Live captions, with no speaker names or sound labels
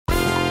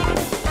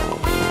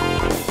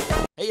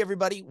Hey,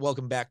 everybody.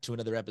 Welcome back to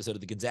another episode of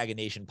the Gonzaga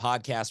Nation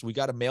podcast. We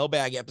got a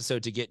mailbag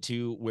episode to get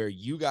to where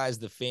you guys,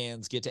 the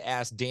fans, get to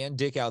ask Dan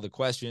Dickau the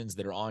questions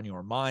that are on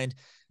your mind.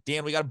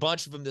 Dan, we got a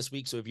bunch of them this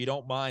week, so if you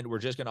don't mind, we're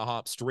just going to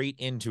hop straight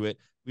into it.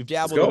 We've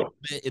dabbled a little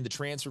bit in the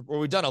transfer, or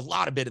we've done a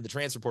lot of bit in the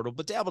transfer portal,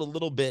 but dabbled a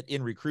little bit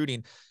in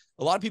recruiting.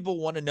 A lot of people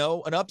want to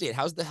know an update.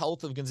 How's the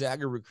health of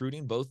Gonzaga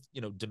recruiting, both,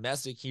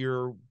 domestic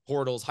here,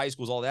 portals, high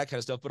schools, all that kind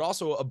of stuff, but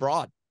also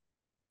abroad?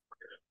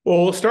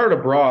 Well, we'll start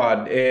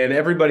abroad, and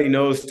everybody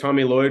knows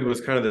Tommy Lloyd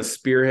was kind of the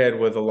spearhead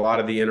with a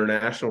lot of the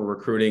international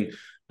recruiting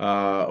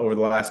over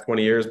the last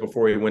 20 years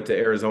before he went to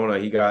Arizona.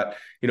 He got,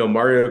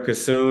 Mario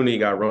Kassoun, he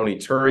got Roni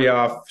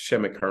Turioff,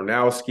 Shemek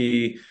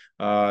Karnowski,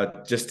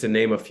 just to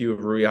name a few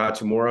of Rui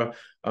Hachimura.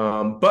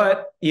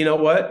 But you know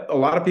what? A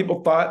lot of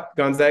people thought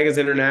Gonzaga's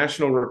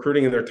international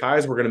recruiting and their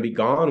ties were going to be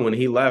gone when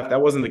he left.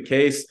 That wasn't the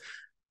case.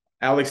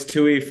 Alex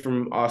Tui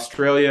from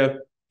Australia,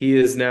 he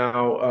is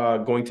now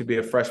going to be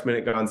a freshman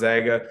at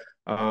Gonzaga.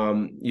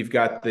 You've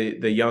got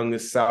the young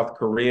South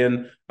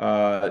Korean,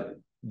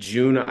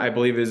 June, I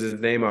believe is his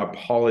name. I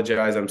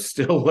apologize. I'm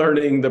still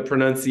learning the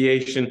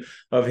pronunciation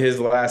of his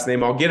last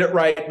name. I'll get it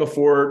right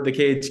before the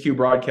KHQ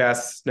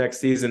broadcasts next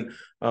season.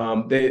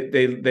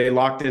 They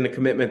locked in a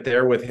commitment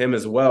there with him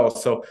as well.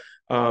 So,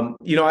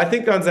 I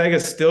think Gonzaga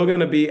is still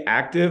going to be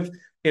active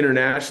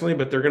internationally,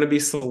 but they're going to be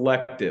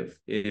selective.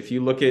 If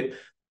you look at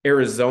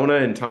Arizona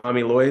and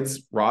Tommy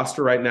Lloyd's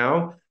roster right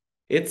now,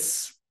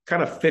 it's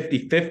kind of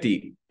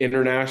 50-50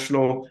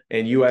 international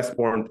and U.S.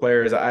 born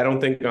players. I don't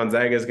think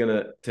Gonzaga is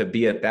going to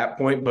be at that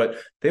point, but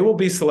they will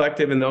be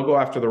selective and they'll go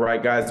after the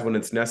right guys when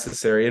it's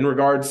necessary. In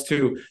regards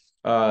to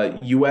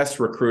U.S.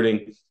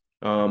 recruiting,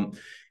 so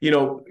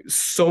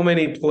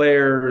many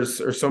players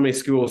or so many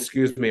schools,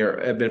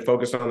 have been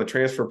focused on the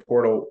transfer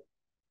portal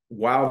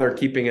while they're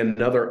keeping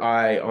another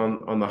eye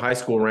on the high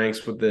school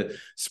ranks with the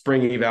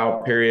spring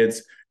eval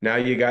periods. Now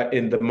you got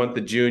in the month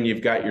of June,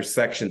 you've got your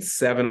Section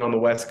 7 on the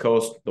West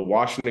Coast. The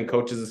Washington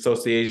Coaches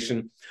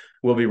Association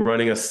will be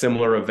running a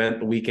similar event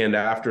the weekend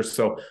after.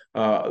 So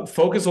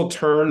focus will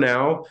turn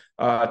now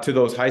to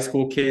those high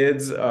school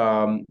kids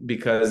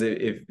because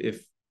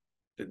if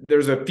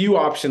there's a few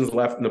options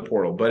left in the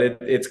portal, but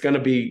it's going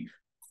to be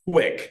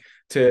quick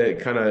to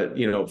kind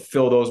of,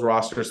 fill those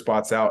roster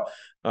spots out.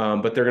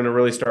 But they're going to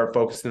really start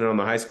focusing on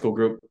the high school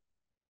group.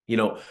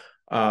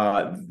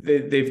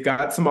 They've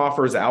got some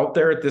offers out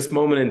there at this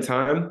moment in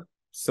time,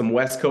 some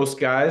West Coast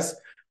guys,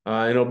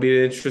 and it'll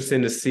be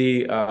interesting to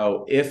see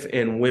if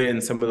and when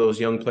some of those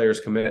young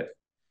players commit.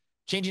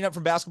 Changing up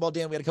from basketball,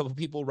 Dan, we had a couple of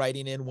people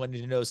writing in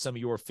wanting to know some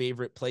of your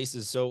favorite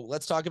places. So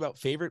let's talk about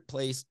favorite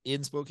place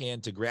in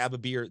Spokane to grab a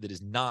beer that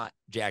is not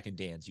Jack and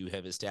Dan's. You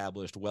have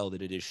established well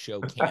that it is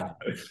Show Cannon,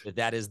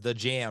 that is the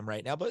jam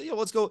right now. But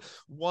let's go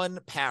one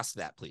past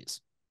that,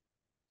 please.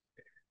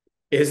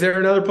 Is there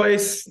another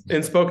place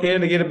in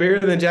Spokane to get a beer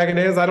than Jack and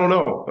Dan's? I don't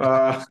know.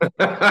 Brought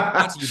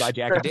to you by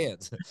Jack and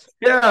Dan's.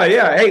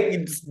 Yeah.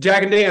 Hey,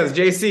 Jack and Dan's,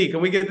 JC, can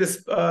we get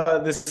this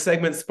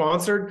segment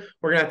sponsored?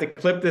 We're gonna have to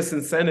clip this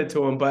and send it to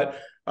them. But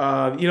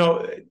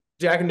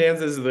Jack and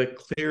Dan's is the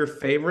clear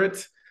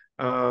favorite.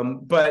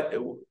 But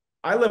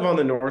I live on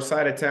the north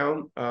side of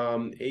town.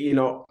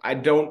 I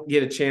don't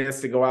get a chance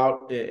to go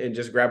out and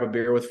just grab a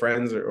beer with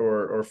friends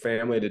or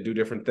family to do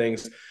different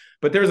things.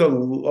 But there's a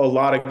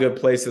lot of good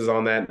places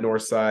on that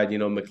north side,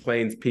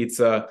 McLean's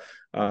Pizza.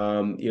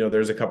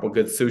 There's a couple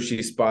good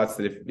sushi spots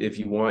that if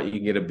you want, you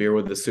can get a beer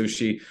with the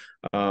sushi.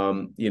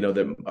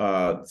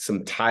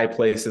 Some Thai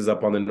places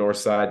up on the north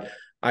side.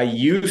 I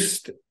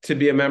used to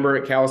be a member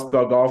at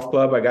Kalispell Golf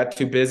Club. I got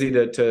too busy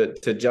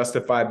to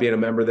justify being a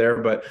member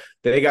there, but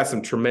they got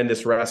some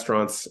tremendous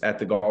restaurants at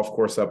the golf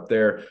course up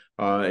there.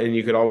 And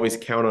you could always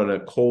count on a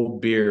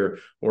cold beer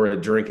or a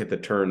drink at the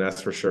turn.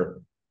 That's for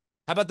sure.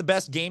 How about the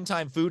best game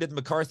time food at the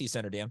McCarthy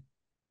Center, Dan?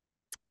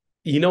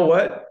 You know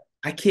what?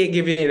 I can't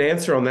give you an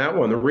answer on that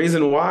one. The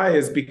reason why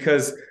is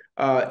because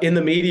in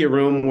the media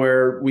room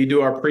where we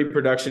do our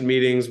pre-production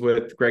meetings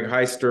with Greg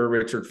Heister,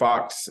 Richard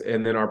Fox,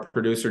 and then our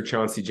producer,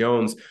 Chauncey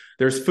Jones,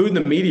 there's food in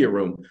the media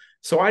room.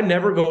 So I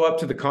never go up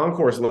to the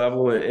concourse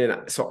level.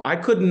 And so I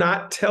could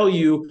not tell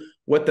you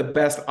what the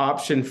best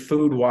option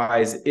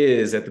food-wise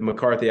is at the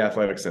McCarthy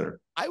Athletic Center.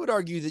 I would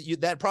argue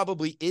that that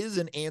probably is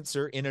an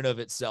answer in and of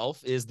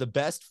itself. Is the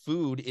best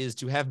food is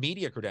to have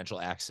media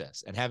credential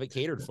access and have it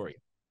catered for you.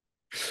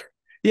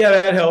 Yeah,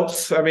 that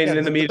helps. I mean,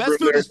 in the media room,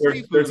 there's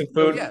some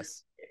food.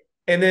 Yes.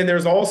 And then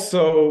there's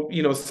also,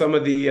 some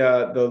of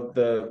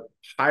the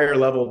higher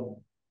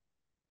level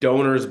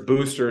donors,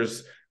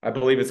 boosters. I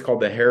believe it's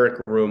called the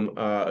Herrick Room.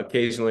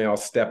 Occasionally I'll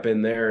step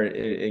in there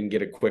and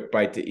get a quick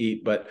bite to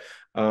eat. But,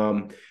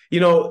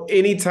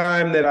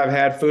 anytime that I've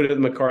had food at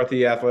the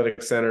McCarthy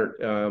Athletic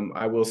Center,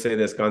 I will say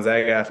this: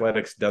 Gonzaga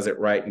Athletics does it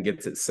right and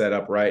gets it set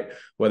up right.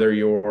 Whether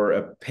you're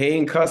a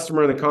paying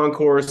customer in the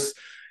concourse,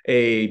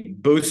 a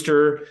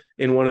booster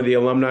in one of the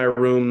alumni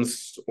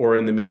rooms, or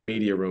in the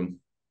media room.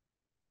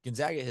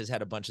 Gonzaga has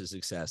had a bunch of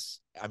success.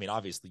 I mean,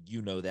 obviously,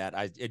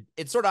 that.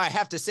 It's sort of, I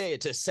have to say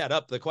it to set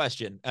up the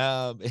question.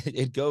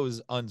 It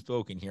goes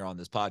unspoken here on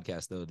this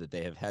podcast, though, that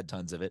they have had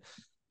tons of it.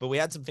 but we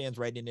had some fans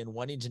writing in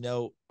wanting to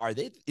know,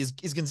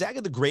 is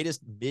Gonzaga the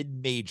greatest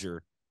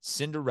mid-major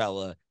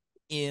Cinderella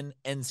in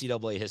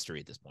NCAA history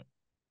at this point?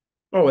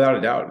 Oh, without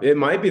a doubt. It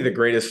might be the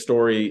greatest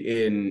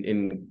story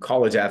in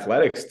college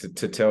athletics,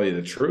 to tell you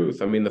the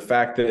truth. I mean, the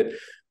fact that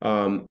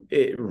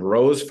it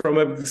rose from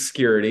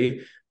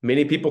obscurity.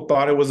 Many people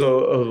thought it was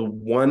a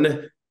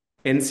one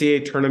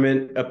NCAA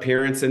tournament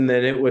appearance, and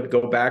then it would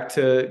go back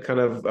to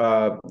kind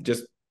of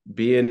just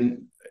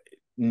being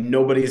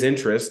nobody's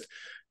interest,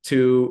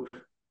 to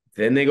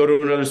then they go to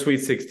another Sweet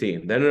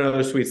 16, then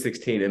another Sweet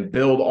 16, and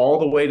build all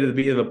the way to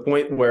the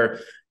point where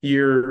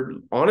you're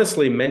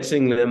honestly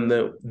mentioning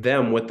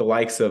them with the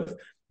likes of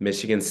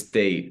Michigan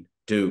State,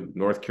 Duke,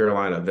 North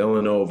Carolina,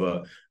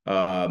 Villanova,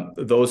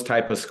 those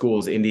type of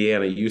schools,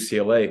 Indiana,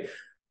 UCLA.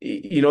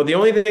 You know, the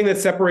only thing that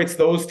separates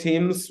those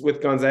teams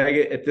with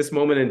Gonzaga at this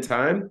moment in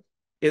time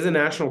is a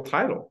national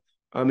title.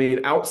 I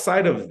mean,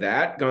 outside of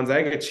that,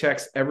 Gonzaga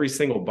checks every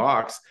single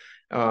box.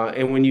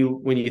 And when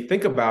you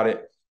think about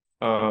it,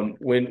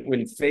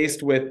 when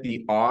faced with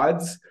the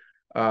odds,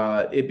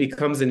 it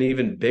becomes an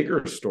even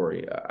bigger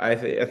story. I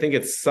think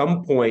at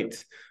some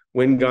point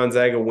when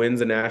Gonzaga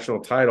wins a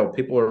national title,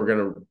 people are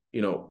going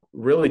to,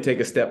 really take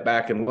a step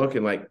back and look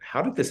and like,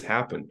 how did this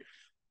happen?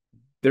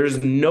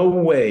 There's no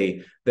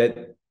way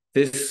that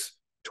this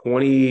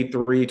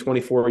 23,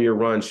 24-year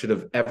run should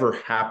have ever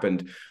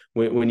happened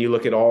when you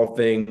look at all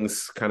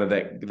things kind of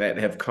that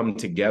have come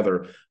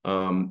together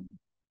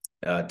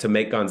to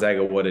make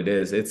Gonzaga what it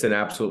is. It's an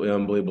absolutely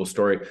unbelievable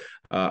story.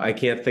 I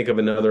can't think of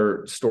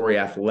another story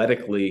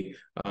athletically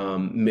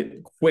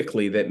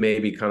quickly that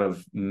maybe kind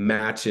of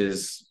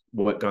matches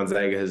what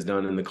Gonzaga has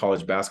done in the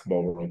college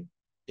basketball world.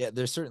 Yeah,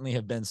 there certainly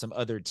have been some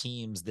other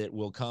teams that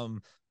will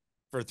come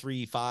for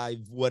 3,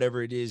 5,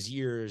 whatever it is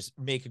years,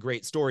 make a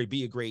great story,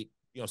 be a great,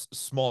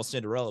 small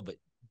Cinderella, but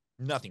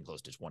nothing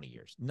close to 20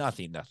 years.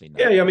 Nothing.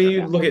 Yeah, I mean,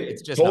 you look at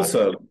it's just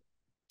Tulsa.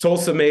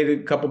 Tulsa made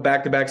a couple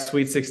back-to-back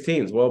Sweet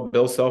 16s. Well,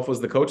 Bill Self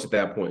was the coach at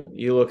that point.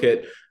 You look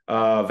at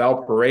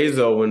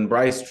Valparaiso when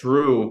Bryce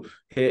Drew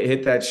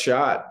hit that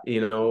shot,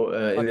 in the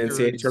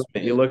NCAA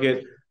tournament. You look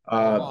at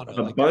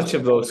a bunch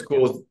of those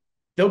schools.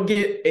 They'll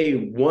get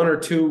a 1 or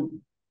 2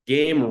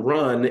 game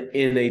run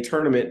in a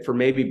tournament for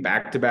maybe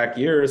back-to-back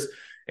years,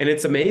 and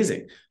it's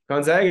amazing.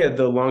 Gonzaga,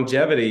 the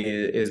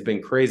longevity has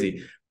been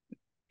crazy.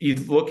 You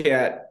look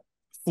at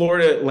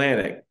Florida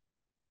Atlantic.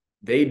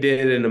 They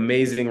did an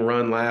amazing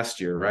run last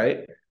year,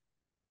 right?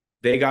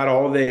 They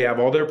have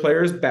all their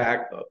players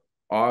back.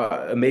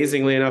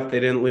 Amazingly enough, they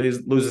didn't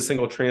lose a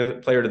single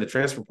player to the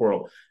transfer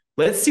portal.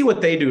 Let's see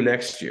what they do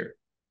next year.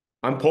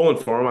 I'm pulling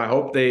for them. I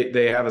hope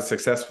they have a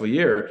successful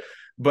year.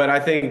 But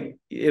I think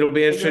it'll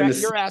be interesting.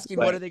 You're asking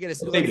what are they going to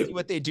see? Let's see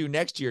what they do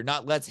next year.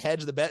 Not let's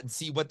hedge the bet and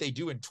see what they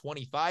do in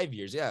 25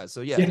 years. Yeah. So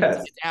yeah,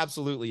 yes. It's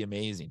absolutely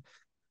amazing.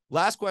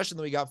 Last question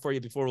that we got for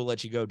you before we'll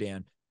let you go,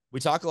 Dan.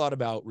 We talk a lot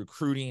about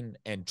recruiting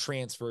and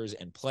transfers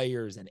and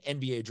players and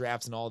NBA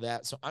drafts and all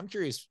that. So I'm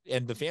curious,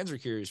 and the fans are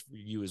curious for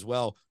you as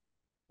well.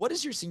 What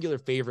is your singular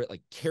favorite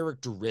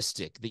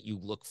characteristic that you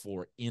look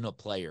for in a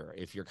player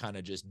if you're kind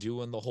of just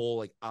doing the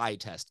whole eye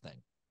test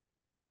thing?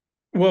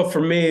 Well,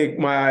 for me,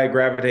 my eye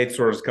gravitates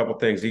towards a couple of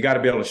things. You got to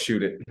be able to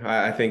shoot it.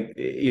 I think,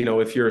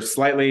 if you're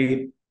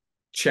slightly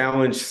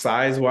challenged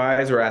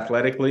size-wise or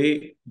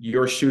athletically,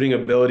 your shooting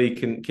ability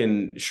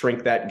can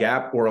shrink that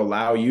gap or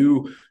allow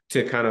you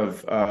to kind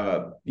of,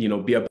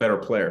 be a better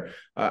player.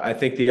 I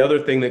think the other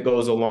thing that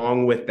goes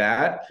along with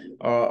that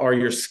are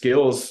your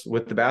skills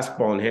with the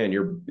basketball in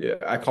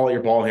hand. I call it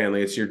your ball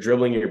handling. It's your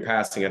dribbling and your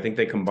passing. I think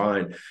they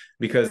combine,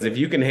 because if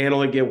you can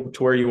handle it, get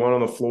to where you want on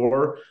the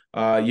floor,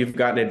 you've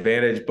got an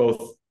advantage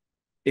both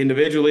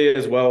individually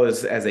as well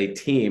as a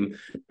team.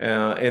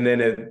 And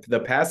then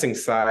the passing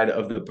side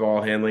of the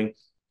ball handling,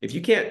 if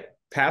you can't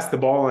pass the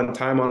ball on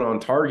time on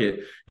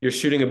target, your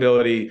shooting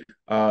ability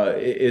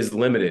is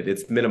limited.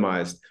 It's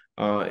minimized.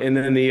 And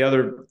then the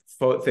other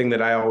thing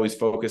that I always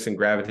focus and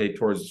gravitate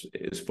towards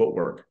is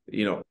footwork.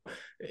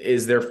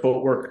 Is their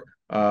footwork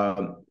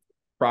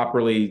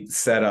properly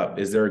set up?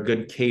 Is there a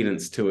good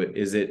cadence to it?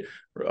 Is it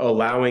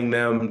allowing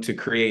them to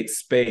create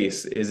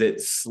space? Is it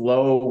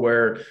slow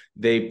where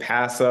they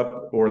pass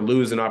up or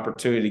lose an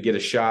opportunity to get a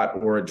shot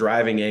or a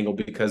driving angle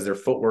because their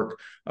footwork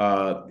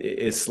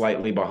is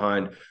slightly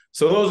behind?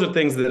 So those are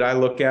things that I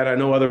look at. I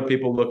know other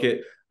people look at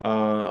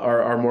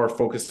are more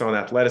focused on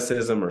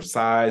athleticism or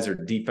size or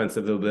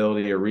defensive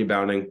ability or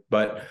rebounding.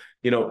 But,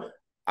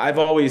 I've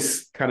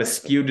always kind of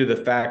skewed to the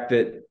fact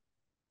that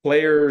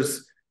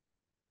players,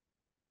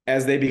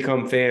 as they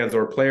become fans,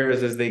 or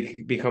players as they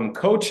become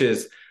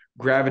coaches,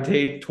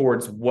 gravitate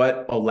towards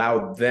what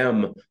allowed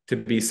them to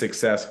be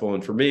successful.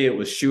 And for me, it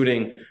was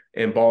shooting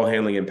and ball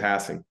handling and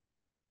passing.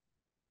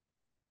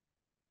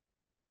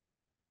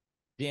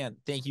 Dan,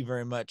 thank you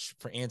very much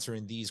for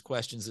answering these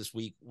questions this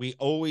week. We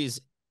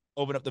always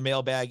open up the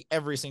mailbag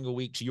every single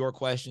week to your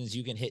questions.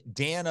 You can hit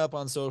Dan up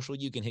on social.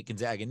 You can hit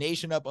Gonzaga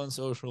Nation up on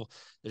social.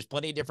 There's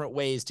plenty of different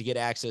ways to get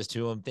access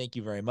to them. Thank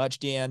you very much,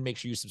 Dan. Make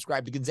sure you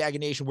subscribe to Gonzaga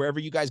Nation wherever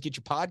you guys get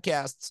your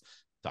podcasts.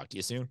 Talk to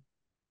you soon.